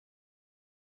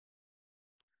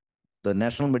the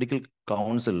National Medical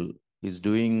Council is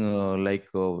doing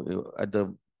at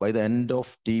the by the end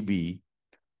of TB,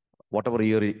 whatever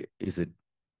year is it,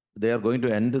 they are going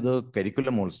to end the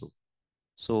curriculum also.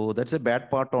 So that's a bad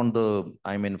part on the,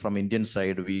 I mean, from Indian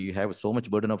side, we have so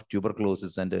much burden of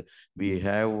tuberculosis, and we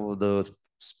have the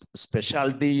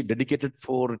specialty dedicated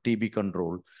for TB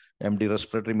control, MD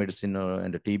respiratory medicine,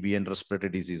 and TB and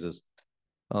respiratory diseases.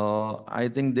 I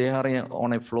think they are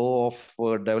on a flow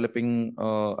of developing,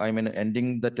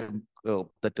 ending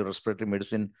that respiratory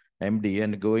medicine MD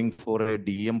and going for a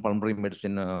DM pulmonary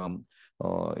medicine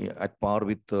at par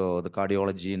with the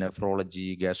cardiology,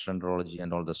 nephrology, gastroenterology,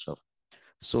 and all the stuff.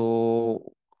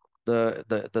 So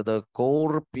the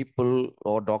core people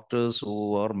or doctors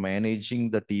who are managing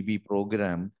the TB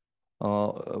program,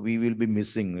 we will be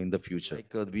missing in the future.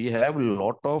 We have a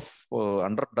lot of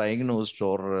underdiagnosed,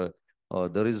 or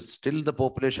there is still the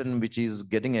population which is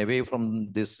getting away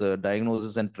from this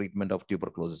diagnosis and treatment of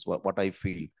tuberculosis, what I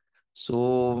feel.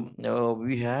 So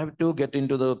we have to get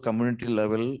into the community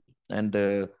level and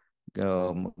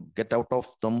get out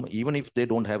of them, even if they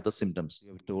don't have the symptoms.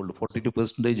 We have told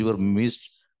 42% were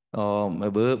missed,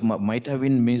 might have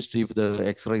been missed if the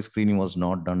X-ray screening was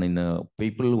not done in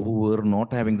people who were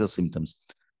not having the symptoms.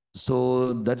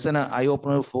 So that's an eye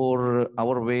opener for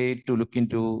our way to look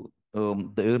into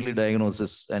the early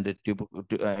diagnosis and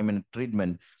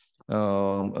treatment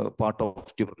part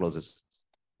of tuberculosis.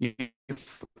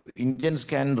 If Indians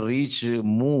can reach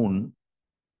moon,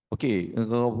 okay,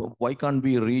 why can't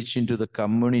we reach into the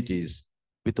communities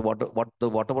with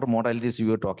whatever modalities you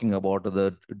were talking about,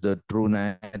 the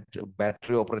TrueNat,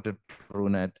 battery operated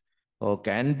TrueNat,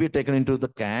 can be taken into the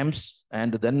camps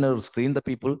and then screen the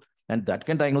people, and that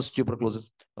can diagnose tuberculosis.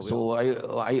 So I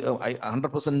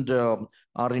 100%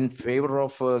 are in favor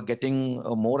of getting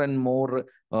more and more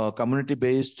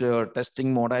community-based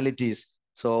testing modalities,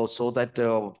 so that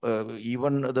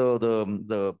even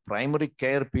the primary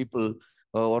care people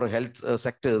or health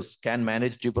sectors can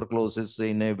manage tuberculosis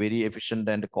in a very efficient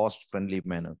and cost-friendly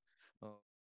manner.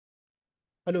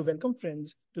 Hello, welcome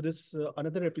friends to this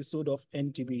another episode of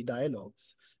NTB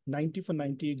Dialogues, 90 for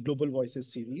 90 Global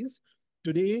Voices series.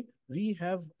 Today, we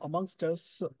have amongst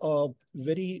us a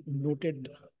very noted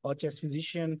chest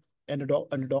physician and a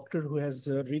doctor who has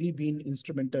really been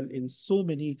instrumental in so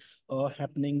many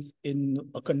happenings in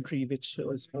a country which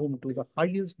is home to the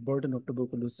highest burden of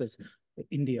tuberculosis,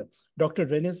 India. Dr.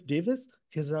 RENNIS DAVIS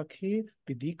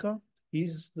KIZHAKKEPEEDIKA.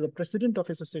 He's the president of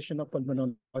Association of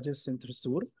Pulmonologists in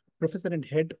Thrissur, professor and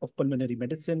head of pulmonary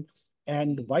medicine,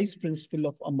 and vice principal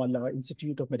of Amala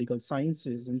Institute of Medical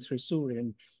Sciences in Thrissur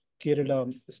in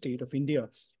Kerala state of India.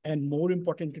 And more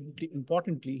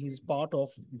importantly, he's part of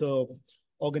the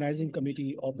organizing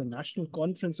committee of the National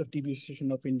Conference of TB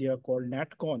Association of India called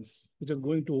NATCON, which is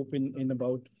going to open in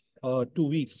about 2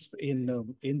 weeks in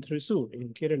Thrissur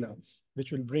in Kerala,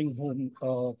 which will bring home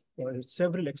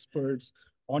several experts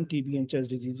on TB and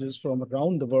chest diseases from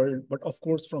around the world, but of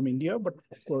course from India, but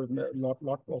of course a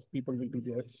lot of people will be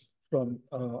there from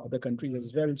other countries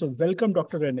as well. So welcome,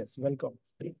 Dr. RENNIS. Welcome.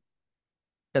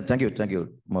 Yeah, thank you,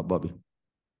 Bobby.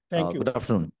 Thank you. Good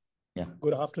afternoon. Yeah.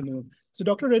 Good afternoon. So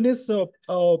Dr. RENNIS,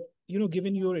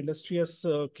 given your illustrious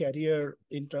career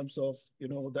in terms of,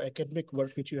 the academic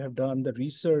work which you have done, the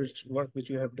research work which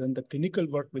you have done, the clinical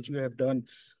work which you have done,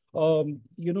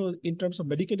 in terms of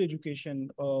medical education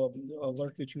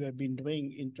work which you have been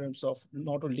doing in terms of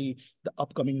not only the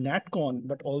upcoming NATCON,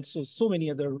 but also so many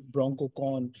other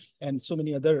BronchoCon and so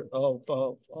many other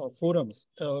forums,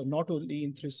 not only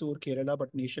in Thrissur, Kerala,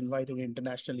 but nationwide and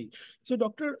internationally. So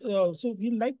Doctor, so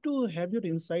we'd like to have your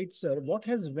insights, sir. What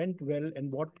has went well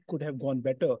and what could have gone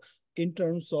better in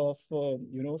terms of,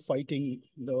 fighting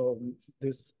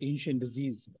this ancient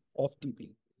disease of TB?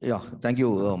 Yeah, thank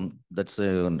you. That's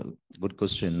a good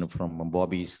question from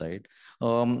Bobby's side.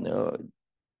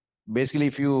 Basically,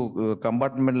 if you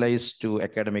compartmentalize to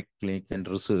academic, clinic, and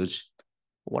research,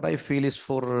 what I feel is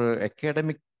for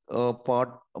academic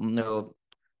part,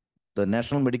 the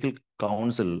National Medical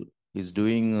Council is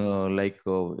doing by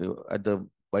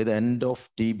the end of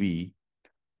TB,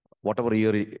 whatever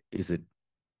year is it,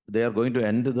 they are going to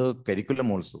end the curriculum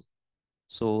also.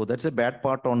 So that's a bad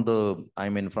part on the,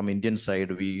 from Indian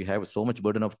side, we have so much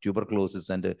burden of tuberculosis,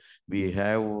 and we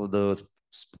have the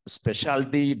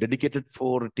specialty dedicated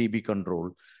for TB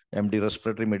control, MD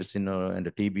respiratory medicine, and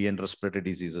TB and respiratory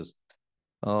diseases.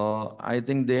 I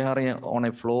think they are on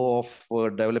a flow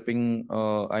of developing,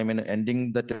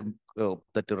 ending that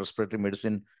respiratory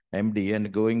medicine MD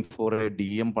and going for a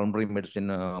DM pulmonary medicine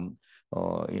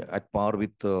at par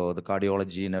with the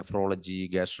cardiology,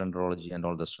 nephrology, gastroenterology, and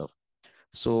all the stuff.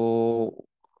 So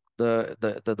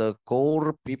the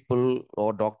core people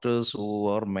or doctors who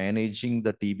are managing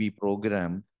the TB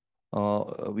program,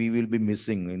 we will be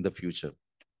missing in the future.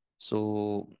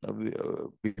 So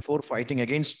before fighting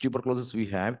against tuberculosis, we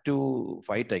have to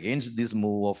fight against this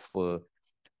move of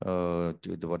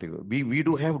we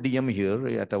do have DM here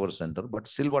at our center, but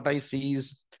still what I see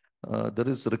is there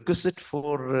is requisite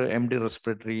for MD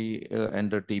respiratory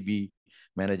and TB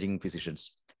managing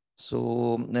physicians.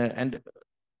 So and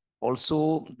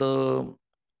also the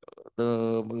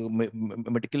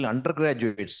medical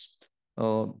undergraduates,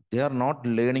 they are not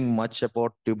learning much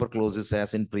about tuberculosis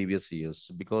as in previous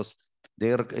years, because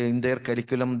in their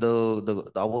curriculum the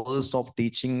hours of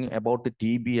teaching about the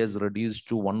TB has reduced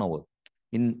to 1 hour.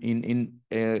 In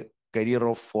a career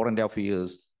of 4.5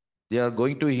 years, they are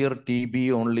going to hear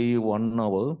TB only 1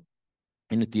 hour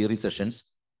in theory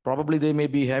sessions. Probably they may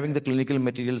be having the clinical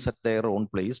materials at their own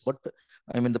place, but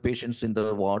I mean the patients in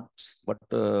the wards. But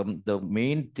the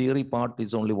main theory part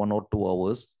is only 1 or 2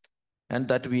 hours, and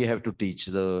that we have to teach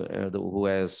the who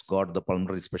has got the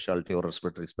pulmonary specialty or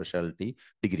respiratory specialty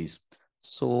degrees.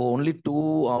 So only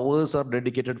 2 hours are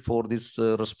dedicated for this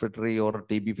respiratory or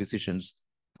TB physicians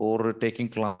for taking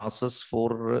classes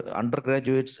for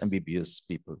undergraduates MBBS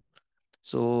people.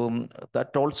 So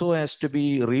that also has to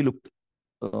be relooked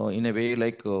in a way,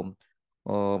 like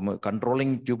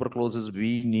controlling tuberculosis.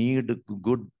 We need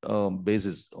good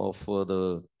basis of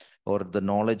the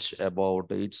knowledge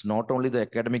about. It's not only the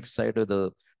academic side, or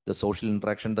the social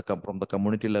interaction that come from the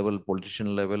community level,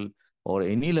 politician level, or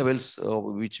any levels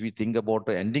which we think about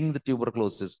ending the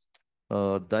tuberculosis.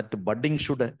 That budding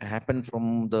should happen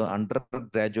from the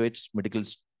undergraduates, medical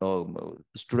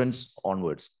students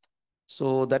onwards.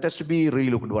 So that has to be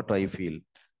relooked, what I feel.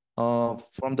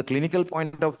 From the clinical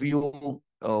point of view,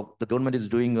 the government is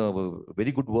doing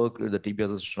very good work. The TB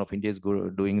Association of India is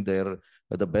doing their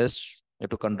the best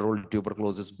to control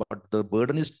tuberculosis, but the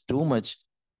burden is too much.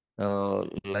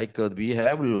 We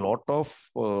have a lot of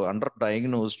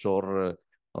underdiagnosed, or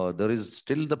there is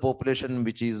still the population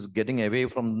which is getting away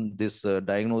from this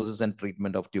diagnosis and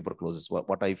treatment of tuberculosis,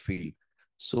 what I feel.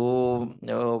 So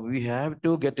we have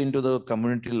to get into the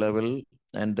community level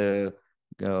and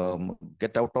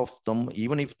get out of them,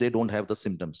 even if they don't have the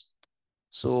symptoms.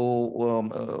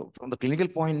 So from the clinical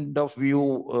point of view,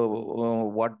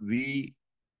 what we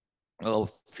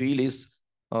feel is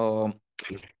um,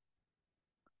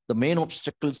 the main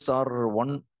obstacles are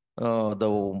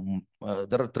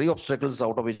there are three obstacles,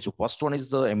 out of which first one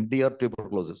is the MDR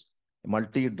tuberculosis,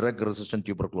 multi-drug resistant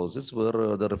tuberculosis, where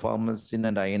the rifampicin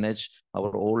and INH,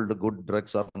 our old good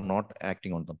drugs, are not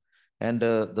acting on them. And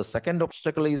the second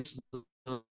obstacle is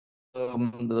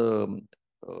the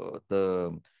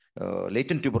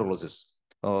latent tuberculosis,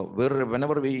 where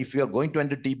if we are going to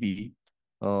enter TB,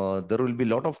 there will be a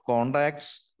lot of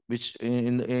contacts which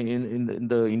in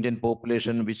the Indian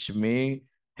population, which may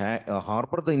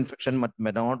harbor the infection but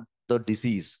may not the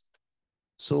disease.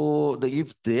 So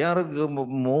if they are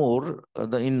more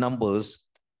in numbers,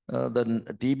 then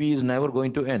TB is never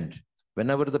going to end.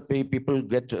 Whenever the people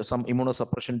get some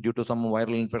immunosuppression due to some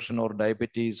viral infection or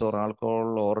diabetes or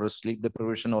alcohol or sleep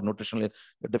deprivation or nutritional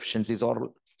deficiencies, or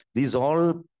these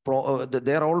all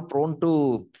they are all prone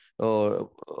to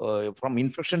from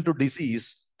infection to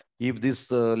disease if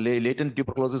this latent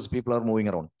tuberculosis people are moving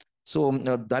around. So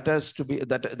that has to be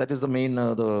that is the main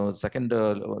the second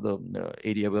the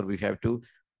area where we have to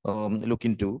look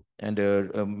into and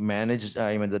manage,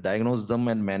 I mean, the diagnose them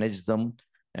and manage them.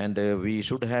 And we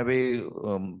should have a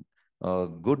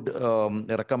good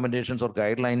recommendations or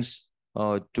guidelines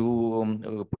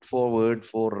to put forward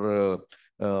for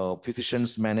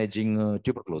physicians managing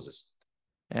tuberculosis.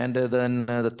 And then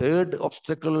the third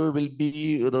obstacle will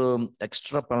be the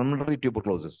extra pulmonary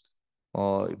tuberculosis.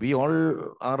 We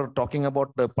all are talking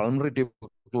about the pulmonary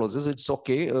tuberculosis. It's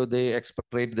okay. They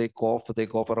expectorate, they cough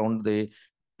around, they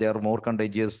are more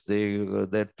contagious. They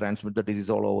transmit the disease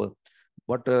all over.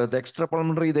 But the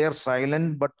extrapulmonary, they are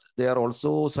silent, but they are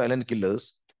also silent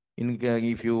killers.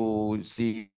 If you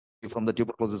see from the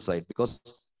tuberculosis side, because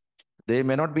they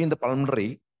may not be in the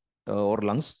pulmonary or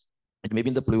lungs. It may be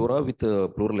in the pleura with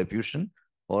pleural effusion,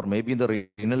 or maybe in the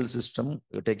renal system,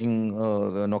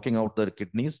 knocking out the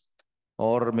kidneys,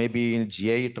 or maybe in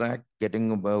GI tract,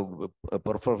 getting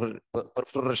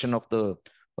perforation of the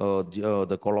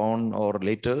colon or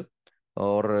later,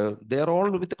 or they are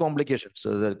all with the complications.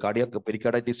 The cardiac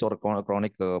pericarditis or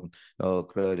chronic the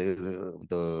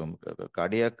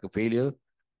cardiac failure.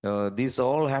 This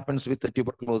all happens with the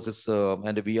tuberculosis,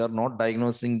 and we are not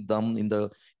diagnosing them in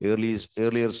the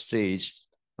earlier stage.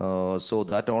 So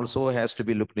that also has to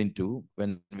be looked into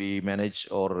when we manage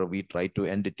or we try to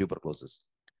end the tuberculosis.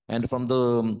 And from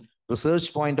the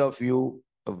research point of view,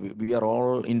 we are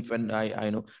all infant. I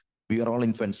know we are all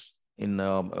infants in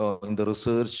the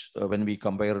research when we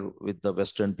compare with the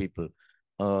Western people,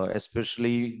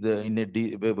 especially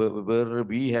where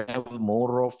we have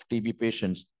more of TB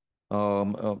patients.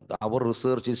 Our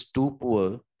research is too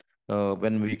poor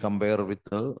when we compare with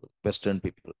the Western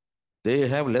people. They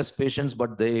have less patients,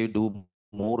 but they do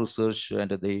more research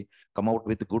and they come out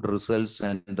with good results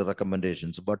and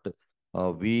recommendations. But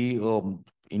we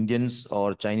Indians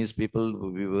or Chinese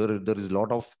people, we were there is a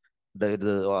lot of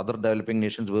the other developing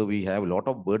nations where we have a lot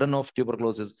of burden of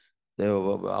tuberculosis.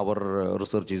 Our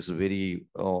research is very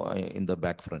in the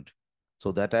back front.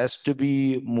 So that has to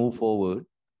be moved forward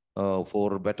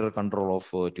for better control of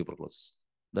tuberculosis.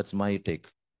 That's my take,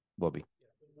 Bobby.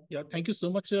 Yeah, thank you so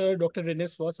much, Dr.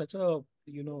 Rennes, for such a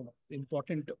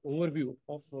important overview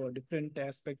of different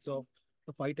aspects of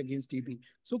the fight against TB.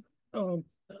 So,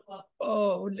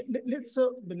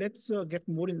 let's get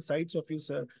more insights of you,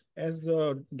 sir. As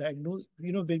diagnose,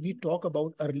 when we talk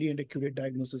about early and accurate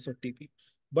diagnosis of TB,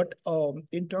 but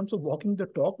in terms of walking the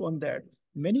talk on that,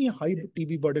 many high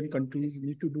TB burden countries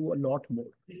need to do a lot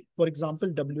more. For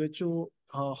example, WHO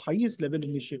highest level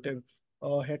initiative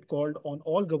had called on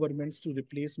all governments to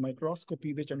replace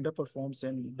microscopy, which underperforms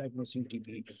in diagnosing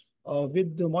TB,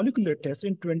 with the molecular test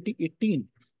in 2018.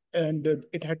 And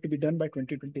it had to be done by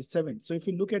 2027. So if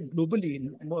you look at globally,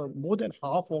 more than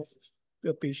half of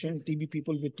the patient TB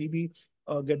people with TB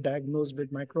get diagnosed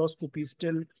with microscopy.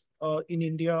 Still, in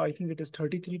India, I think it is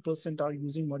 33% are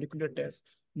using molecular tests.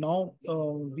 Now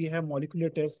we have molecular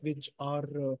tests which are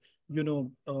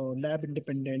lab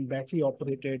independent, battery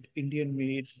operated, Indian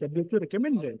made, WHO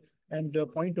recommended, and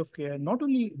point of care. Not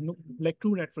only like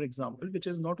TrueNet, for example, which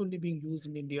is not only being used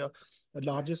in India, the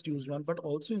largest used one, but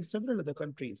also in several other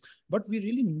countries. But we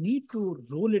really need to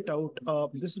roll it out.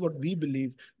 This is what we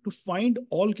believe, to find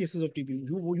all cases of TB.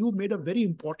 You made a very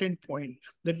important point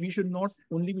that we should not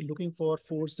only be looking for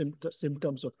four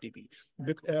symptoms of TB.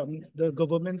 The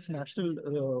government's national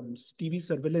TB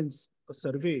surveillance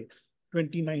survey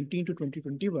 2019 to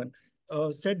 2021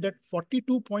 said that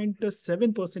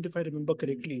 42.7%, if I remember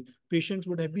correctly, patients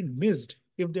would have been missed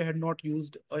if they had not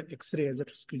used an X-ray as a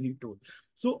screening tool.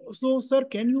 So, sir,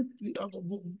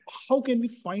 how can we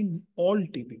find all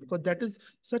TB? Because that is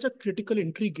such a critical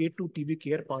entry gate to TB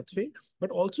care pathway, but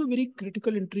also very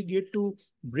critical entry gate to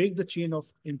break the chain of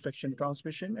infection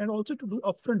transmission and also to do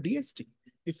upfront DST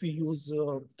if we use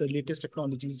the latest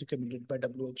technologies recommended by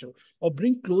WHO, or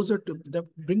bring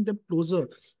them closer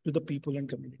to the people and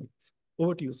communities.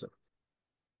 Over to you, sir.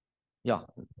 Yeah,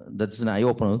 that's an eye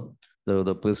opener.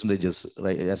 The percentages,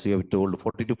 right? As you have told,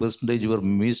 42% were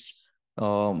missed.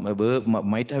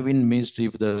 Might have been missed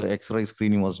if the X-ray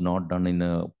screening was not done in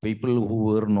people who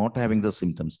were not having the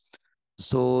symptoms.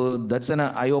 So that's an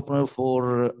eye opener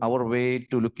for our way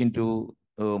to look into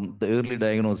the early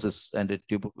diagnosis and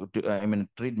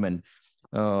treatment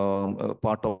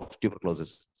part of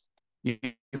tuberculosis.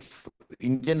 If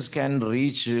Indians can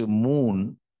reach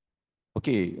moon,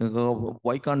 okay,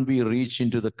 why can't we reach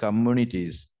into the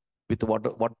communities with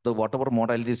whatever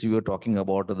modalities you were talking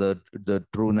about, the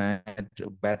TrueNet,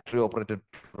 battery operated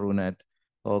TrueNet,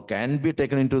 can be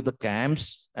taken into the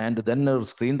camps and then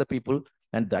screen the people,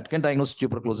 and that can diagnose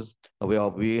tuberculosis. We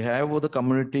have the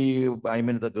community,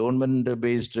 the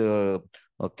government-based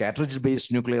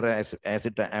cartridge-based nuclear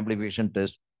acid amplification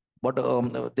test, but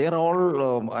they are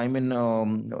all,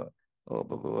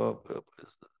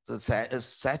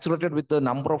 saturated with the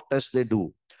number of tests they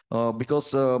do.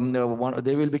 Because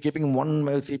they will be keeping one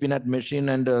CPNet machine,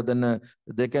 and then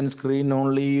they can screen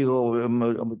only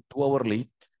 2 hourly,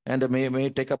 and may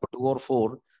take up 2 or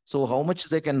 4. So how much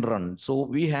they can run?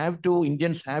 So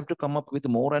Indians have to come up with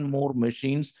more and more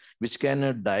machines which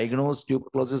can diagnose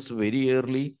tuberculosis very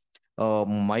early.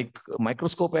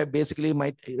 Microscope basically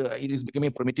it is becoming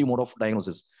a primitive mode of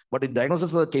diagnosis, but it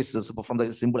diagnoses the cases from the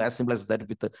as simple as that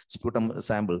with the sputum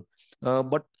sample.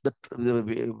 But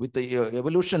with the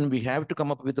evolution, we have to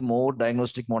come up with more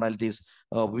diagnostic modalities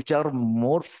which are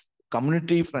more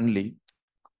community friendly,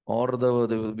 or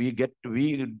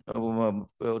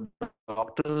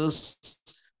doctors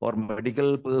or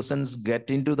medical persons get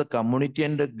into the community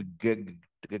and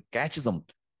catch them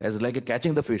as like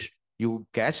catching the fish. You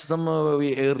catch them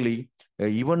early,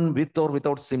 even with or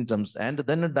without symptoms, and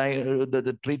then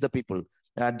treat the people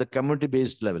at the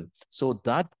community-based level. So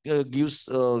that gives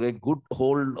a good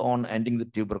hold on ending the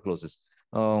tuberculosis.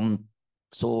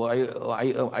 So I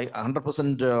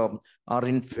 100% are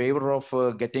in favor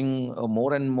of getting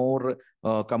more and more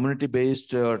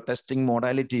community-based testing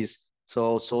modalities,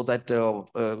 so that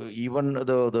even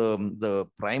the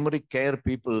primary care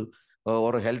people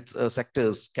or health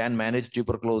sectors can manage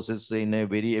tuberculosis in a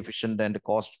very efficient and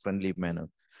cost-friendly manner.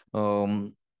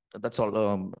 Um, that's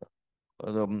all.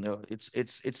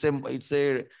 It's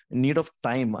a need of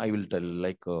time, I will tell,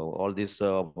 like all this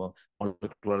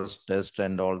molecular test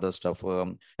and all the stuff,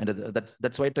 and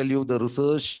that's why I tell you the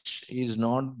research is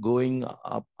not going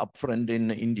up upfront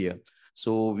in India.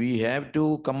 So we have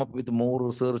to come up with more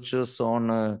researchers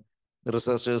on this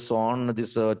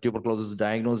tuberculosis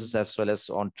diagnosis as well as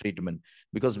on treatment,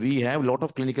 because we have a lot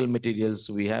of clinical materials.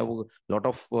 We have a lot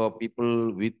of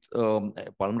people with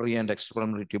pulmonary and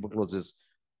extrapulmonary tuberculosis.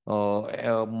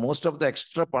 Most of the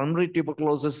extra pulmonary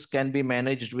tuberculosis can be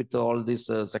managed with all these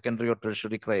secondary or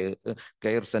tertiary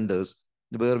care centers,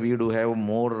 where we do have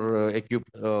more equipped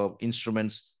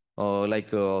instruments like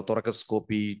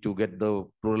thoracoscopy to get the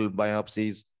pleural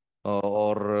biopsies,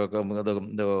 or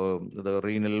the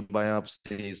renal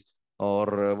biopsies, or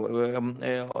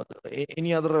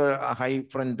any other high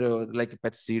front like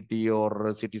PET CT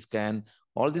or CT scan.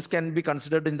 All this can be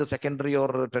considered in the secondary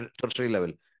or tertiary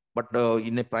level. But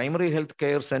in a primary health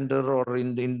care center, or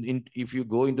in if you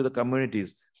go into the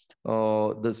communities,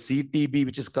 the CTB,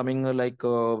 which is coming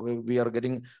we are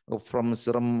getting from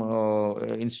Serum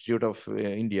Institute of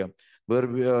India, where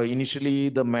initially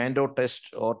the Mando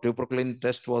test or tuberculin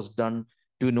test was done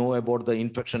to know about the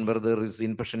infection, whether there is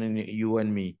infection in you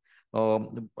and me.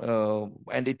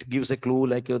 And it gives a clue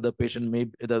like the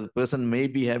person may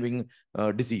be having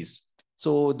disease.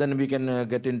 So then we can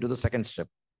get into the second step.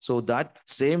 So that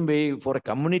same way for a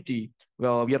community, we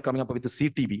are coming up with the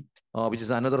CTB, which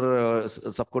is another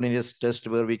subcutaneous test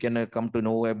where we can come to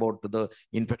know about the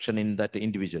infection in that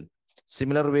individual.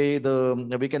 Similar way,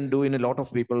 we can do in a lot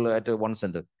of people at one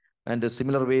center. And a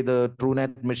similar way, the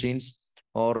TrueNet machines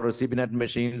or CBNet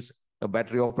machines,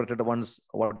 battery operated ones,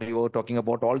 what you were talking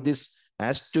about, all this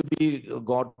has to be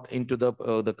got into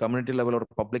the community level or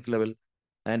public level.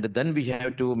 And then we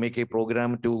have to make a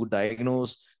program to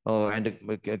diagnose and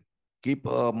keep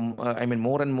I mean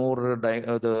more and more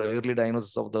the early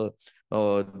diagnosis of the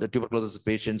tuberculosis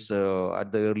patients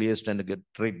at the earliest, and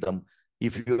treat them,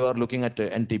 if you are looking at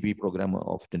NTB program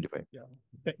of 25.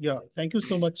 Yeah. Thank you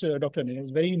so much, Dr.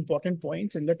 Nines. Very important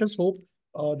points, and let us hope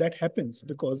that happens,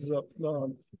 because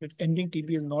ending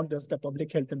TB is not just a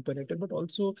public health imperative, but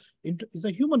also it's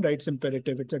a human rights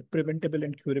imperative. It's a preventable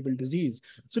and curable disease.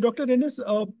 So, Dr. Rennis,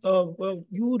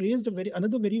 you raised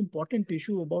another very important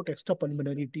issue about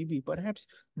extrapulmonary TB. Perhaps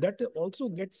that also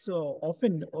gets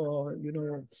often,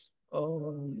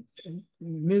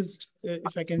 missed,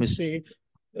 if I can say.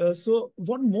 So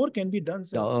what more can be done,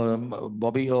 sir?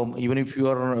 Bobby, even if you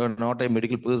are not a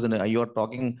medical person, you are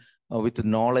talking with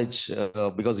knowledge,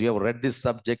 because you have read this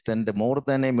subject, and more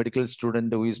than a medical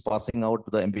student who is passing out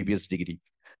the MBBS degree.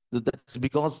 So that's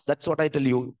because that's what I tell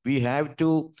you. We have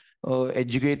to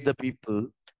educate the people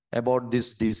about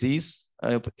this disease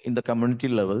in the community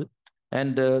level.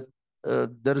 And there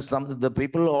is the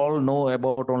people all know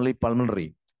about only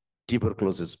pulmonary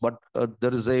tuberculosis, but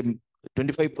there is a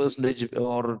 25%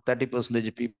 or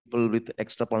 30% people with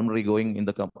extra pulmonary going in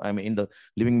in the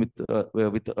living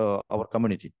with our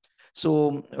community.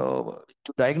 So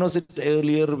to diagnose it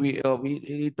earlier,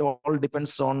 it all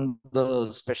depends on the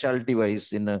specialty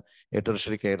wise in a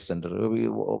tertiary care center.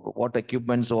 What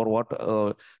equipments or what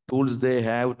tools they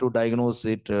have to diagnose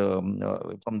it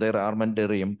from their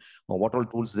armamentarium, or what all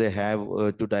tools they have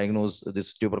to diagnose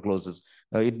this tuberculosis.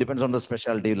 It depends on the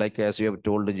specialty. Like as you have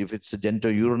told, if it's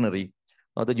genitourinary,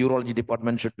 the urology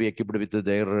department should be equipped with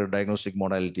their diagnostic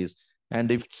modalities. And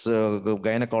if it's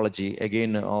gynecology,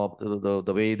 again,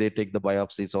 the way they take the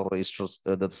biopsies or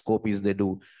the scopies they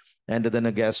do, and then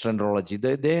a gastroenterology,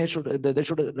 they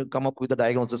should come up with the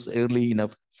diagnosis early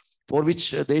enough, for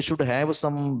which they should have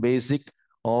some basic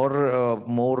or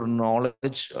more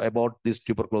knowledge about this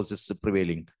tuberculosis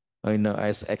prevailing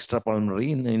as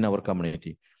extrapulmonary in our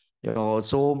community.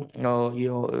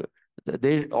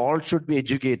 They all should be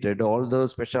educated. All the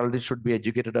specialties should be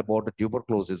educated about the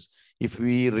tuberculosis if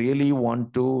we really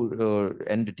want to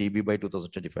end TB by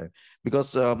 2025.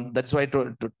 Because that's why I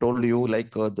told you,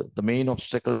 like the main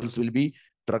obstacles will be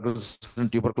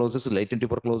drug-resistant tuberculosis, latent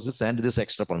tuberculosis, and this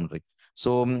extrapulmonary.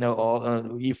 So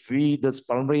if this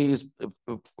pulmonary is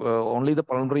only the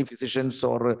pulmonary physicians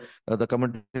or the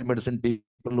community medicine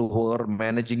people who are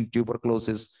managing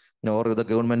tuberculosis, or the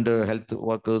government health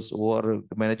workers who are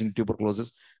managing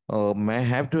tuberculosis, may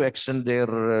have to extend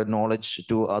their knowledge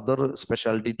to other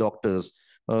specialty doctors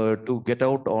to get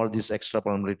out all this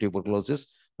extrapulmonary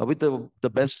tuberculosis with the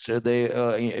best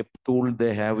tool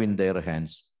they have in their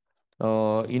hands.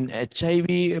 In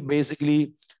HIV,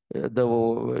 basically,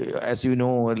 as you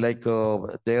know, like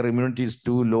their immunity is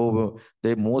too low.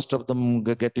 They most of them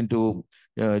get into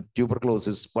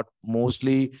tuberculosis, but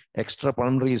mostly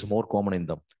extrapulmonary is more common in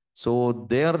them. So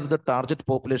they are the target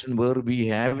population where we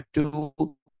have to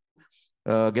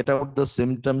get out the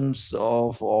symptoms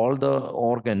of all the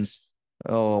organs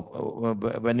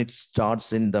when it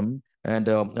starts in them, and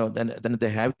then they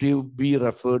have to be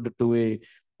referred to a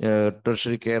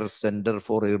tertiary care center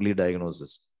for early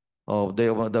diagnosis.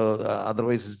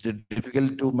 Otherwise it's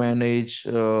difficult to manage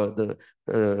the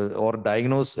or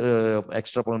diagnose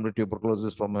extrapulmonary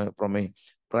tuberculosis from a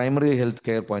primary health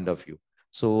care point of view.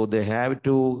 So they have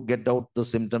to get out the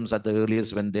symptoms at the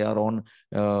earliest when they are on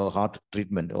heart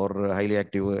treatment or highly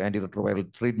active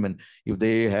antiretroviral treatment. If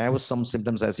they have some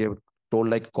symptoms, as you have told,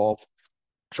 like cough,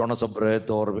 shortness of breath,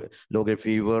 or low-grade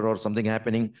fever, or something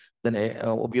happening, then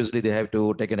obviously they have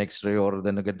to take an X-ray or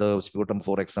then get the sputum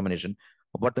for examination.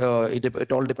 But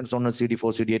it all depends on a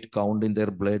CD4, CD8 count in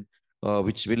their blood,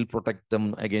 which will protect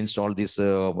them against all these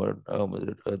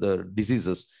the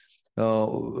diseases.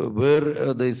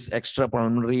 Where this extra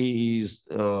pulmonary is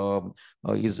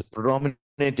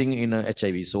predominating in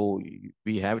HIV. So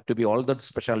we have to be, all that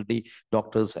specialty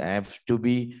doctors have to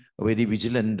be very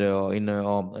vigilant in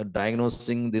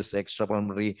diagnosing this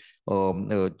extrapulmonary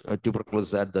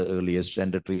tuberculosis at the earliest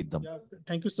and treat them. Yeah,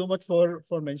 thank you so much for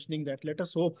mentioning that. Let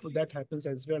us hope that happens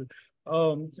as well.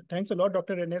 So thanks a lot,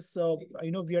 Dr. Rennes.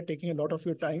 I know we are taking a lot of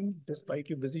your time despite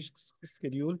your busy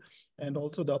schedule and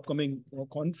also the upcoming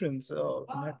conference,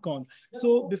 NATCON.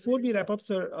 So before we wrap up,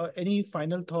 sir, any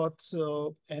final thoughts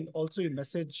and also a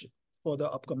message for the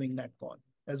upcoming NATCON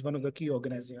as one of the key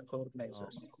organizers?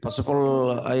 First of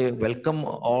all, I welcome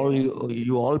all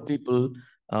you all people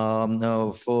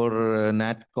for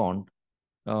NATCON.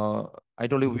 I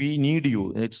told you we need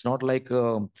you. It's not like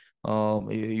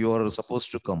you are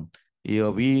supposed to come. Yeah,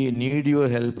 we need your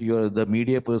help. You are the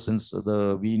media persons.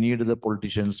 We need the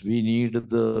politicians. We need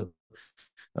the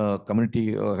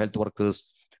community health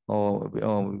workers.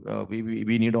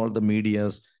 We need all the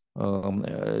medias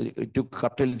to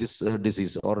curtail this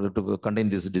disease or to contain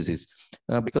this disease.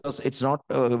 Because it's not,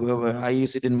 I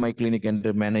sit in my clinic and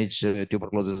manage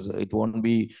tuberculosis. It won't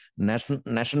be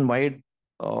nationwide.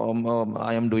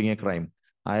 I am doing a crime.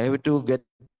 I have to get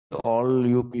all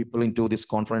you people into this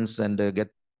conference and get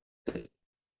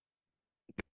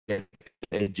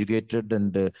educated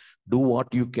and do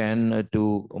what you can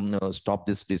to stop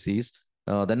this disease.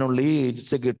 Then only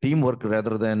it's a good teamwork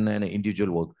rather than an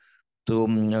individual work. So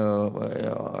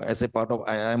as a part of,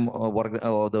 I am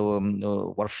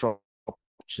the workshop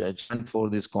chairman for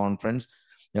this conference.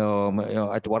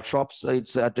 At workshops,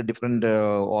 it's at a different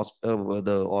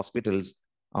the hospitals,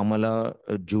 Amala,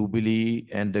 Jubilee,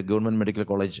 and Government Medical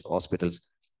College hospitals.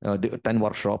 10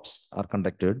 workshops are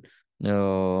conducted.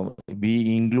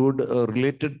 We include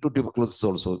related to tuberculosis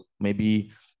also,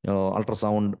 maybe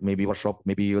ultrasound, maybe workshop,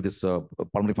 maybe this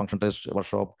pulmonary function test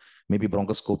workshop, maybe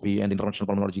bronchoscopy and interventional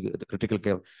pulmonology, the critical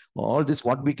care. All this,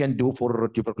 what we can do for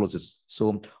tuberculosis.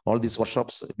 So all these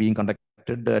workshops being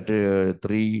conducted at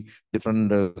 3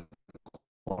 different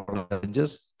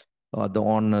colleges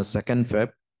on 2nd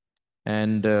Feb.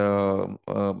 And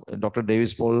Dr.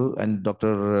 Davis Paul and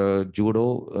Dr.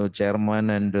 Judo, chairman,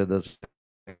 and the secretary,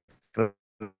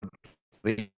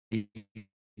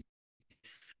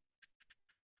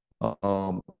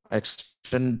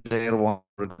 extend their warm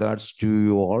regards to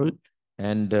you all,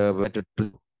 and at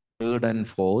 3rd and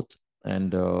 4th,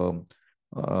 and uh,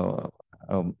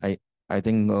 I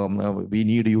think we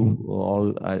need you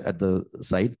all at the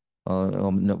site.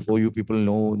 For you people,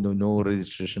 no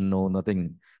registration, no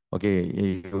nothing. Okay,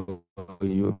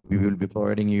 we will be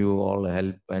providing you all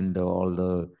help and all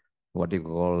the what you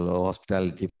call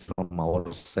hospitality from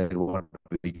our side, what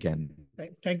we can.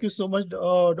 Thank you so much,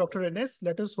 Dr. Rennes.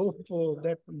 Let us hope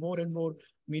that more and more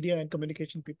media and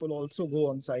communication people also go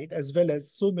on site, as well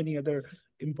as so many other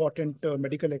important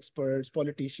medical experts,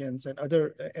 politicians, and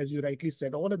other, as you rightly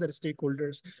said, all other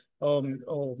stakeholders,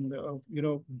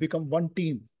 become one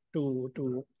team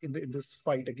in this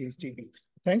fight against TB.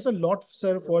 Thanks a lot,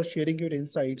 sir, for sharing your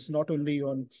insights, not only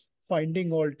on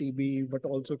finding all TB, but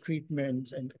also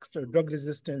treatments and extra drug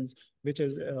resistance, which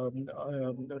is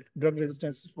drug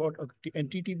resistance for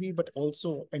anti-TB, but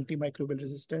also antimicrobial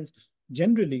resistance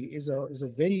generally is a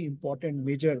very important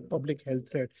major public health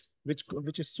threat,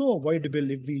 which is so avoidable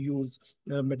if we use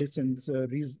medicines,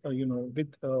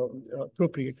 with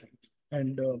appropriately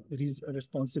and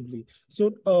responsibly.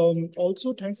 So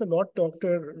also thanks a lot,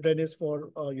 Dr. Rennes, for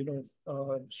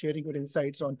sharing your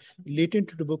insights on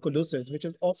latent tuberculosis, which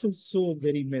is often so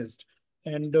very missed.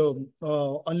 And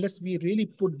unless we really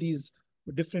put these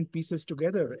different pieces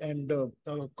together and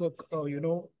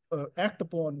act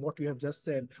upon what you have just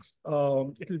said,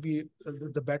 it will be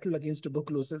the battle against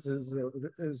tuberculosis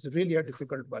is really a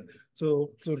difficult one.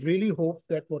 So really hope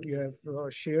that what you have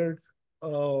shared,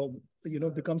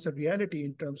 becomes a reality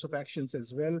in terms of actions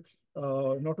as well,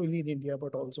 not only in India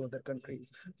but also other countries.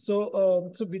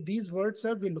 So with these words,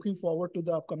 sir, we're looking forward to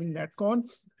the upcoming NATCON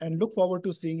and look forward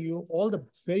to seeing you. All the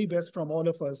very best from all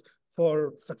of us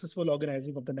for successful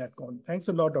organizing of the NATCON. Thanks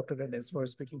a lot, Dr. Rennis, for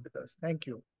speaking with us. Thank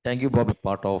you. Thank you, Bobby,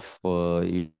 part of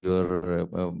your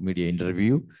media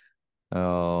interview.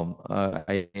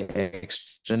 I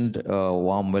extend a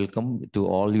warm welcome to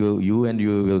all you and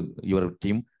your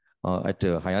team at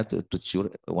Hayat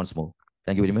Thrissur once more.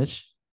 Thank you very much.